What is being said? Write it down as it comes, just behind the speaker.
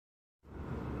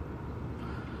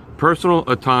Personal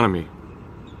autonomy,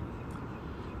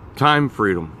 time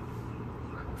freedom,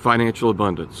 financial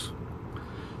abundance.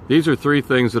 These are three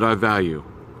things that I value,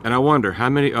 and I wonder how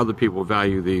many other people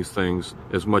value these things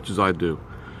as much as I do.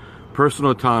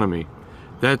 Personal autonomy,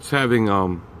 that's taking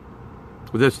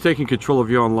control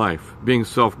of your own life, being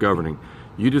self-governing.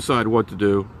 You decide what to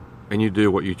do, and you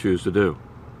do what you choose to do.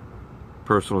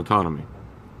 Personal autonomy.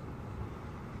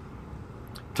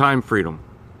 Time freedom.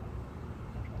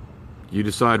 You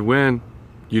decide when,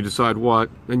 you decide what,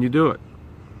 and you do it.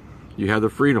 You have the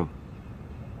freedom.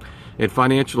 And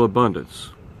financial abundance.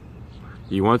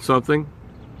 You want something,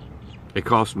 it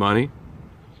costs money.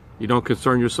 You don't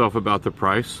concern yourself about the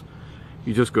price.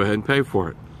 You just go ahead and pay for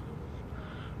it.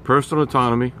 Personal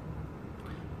autonomy,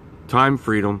 time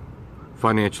freedom,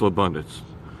 financial abundance.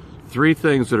 Three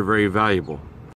things that are very valuable.